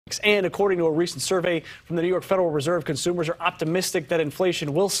And according to a recent survey from the New York Federal Reserve, consumers are optimistic that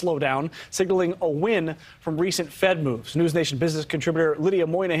inflation will slow down, signaling a win from recent Fed moves. NewsNation business contributor Lydia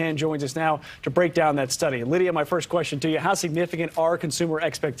Moynihan joins us now to break down that study. Lydia, my first question to you, how significant are consumer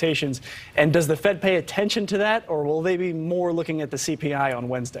expectations? And does the Fed pay attention to that, or will they be more looking at the CPI on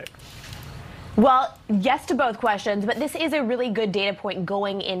Wednesday? Well, yes to both questions, but this is a really good data point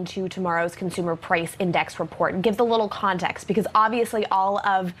going into tomorrow's Consumer Price Index report. It gives a little context because obviously all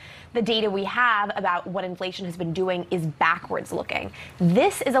of the data we have about what inflation has been doing is backwards looking.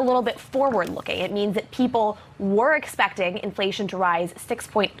 This is a little bit forward looking. It means that people were expecting inflation to rise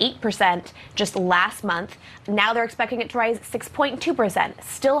 6.8% just last month. Now they're expecting it to rise 6.2%.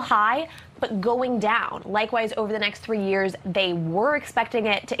 Still high, but going down. Likewise, over the next 3 years, they were expecting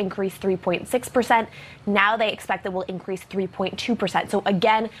it to increase 3.6%. Now they expect that will increase 3.2%. So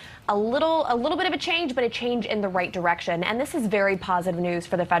again, a little bit of a change, but a change in the right direction. And this is very positive news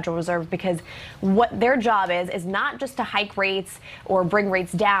for the Federal Reserve because what their job is not just to hike rates or bring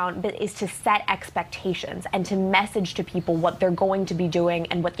rates down, but is to set expectations and to message to people what they're going to be doing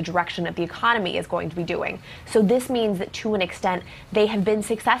and what the direction of the economy is going to be doing. So this means that to an extent, they have been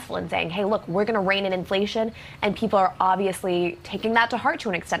successful in saying, hey, look, we're going to rein in inflation, and people are obviously taking that to heart to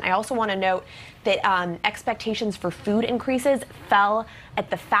an extent. I also want to note that expectations for food increases fell at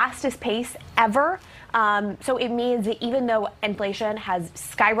the fastest pace ever. So it means that even though inflation has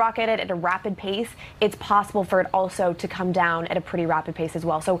skyrocketed at a rapid pace, it's possible for it also to come down at a pretty rapid pace as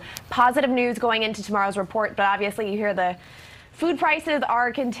well. So positive news going into tomorrow's report, but obviously you hear the food prices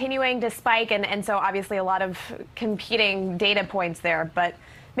are continuing to spike, and so obviously a lot of competing data points there. But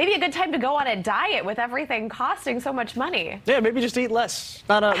maybe a good time to go on a diet with everything costing so much money. Yeah, maybe just eat less.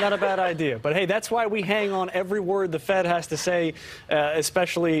 Not a bad idea. But hey, that's why we hang on every word the Fed has to say,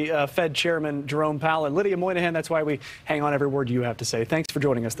 especially Fed Chairman Jerome Powell. And Lydia Moynihan, that's why we hang on every word you have to say. Thanks for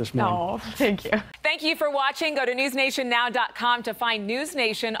joining us this morning. Oh, thank you. Thank you for watching. Go to newsnationnow.com to find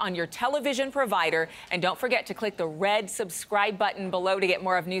NewsNation on your television provider. And don't forget to click the red subscribe button below to get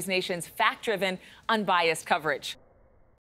more of NewsNation's fact-driven, unbiased coverage.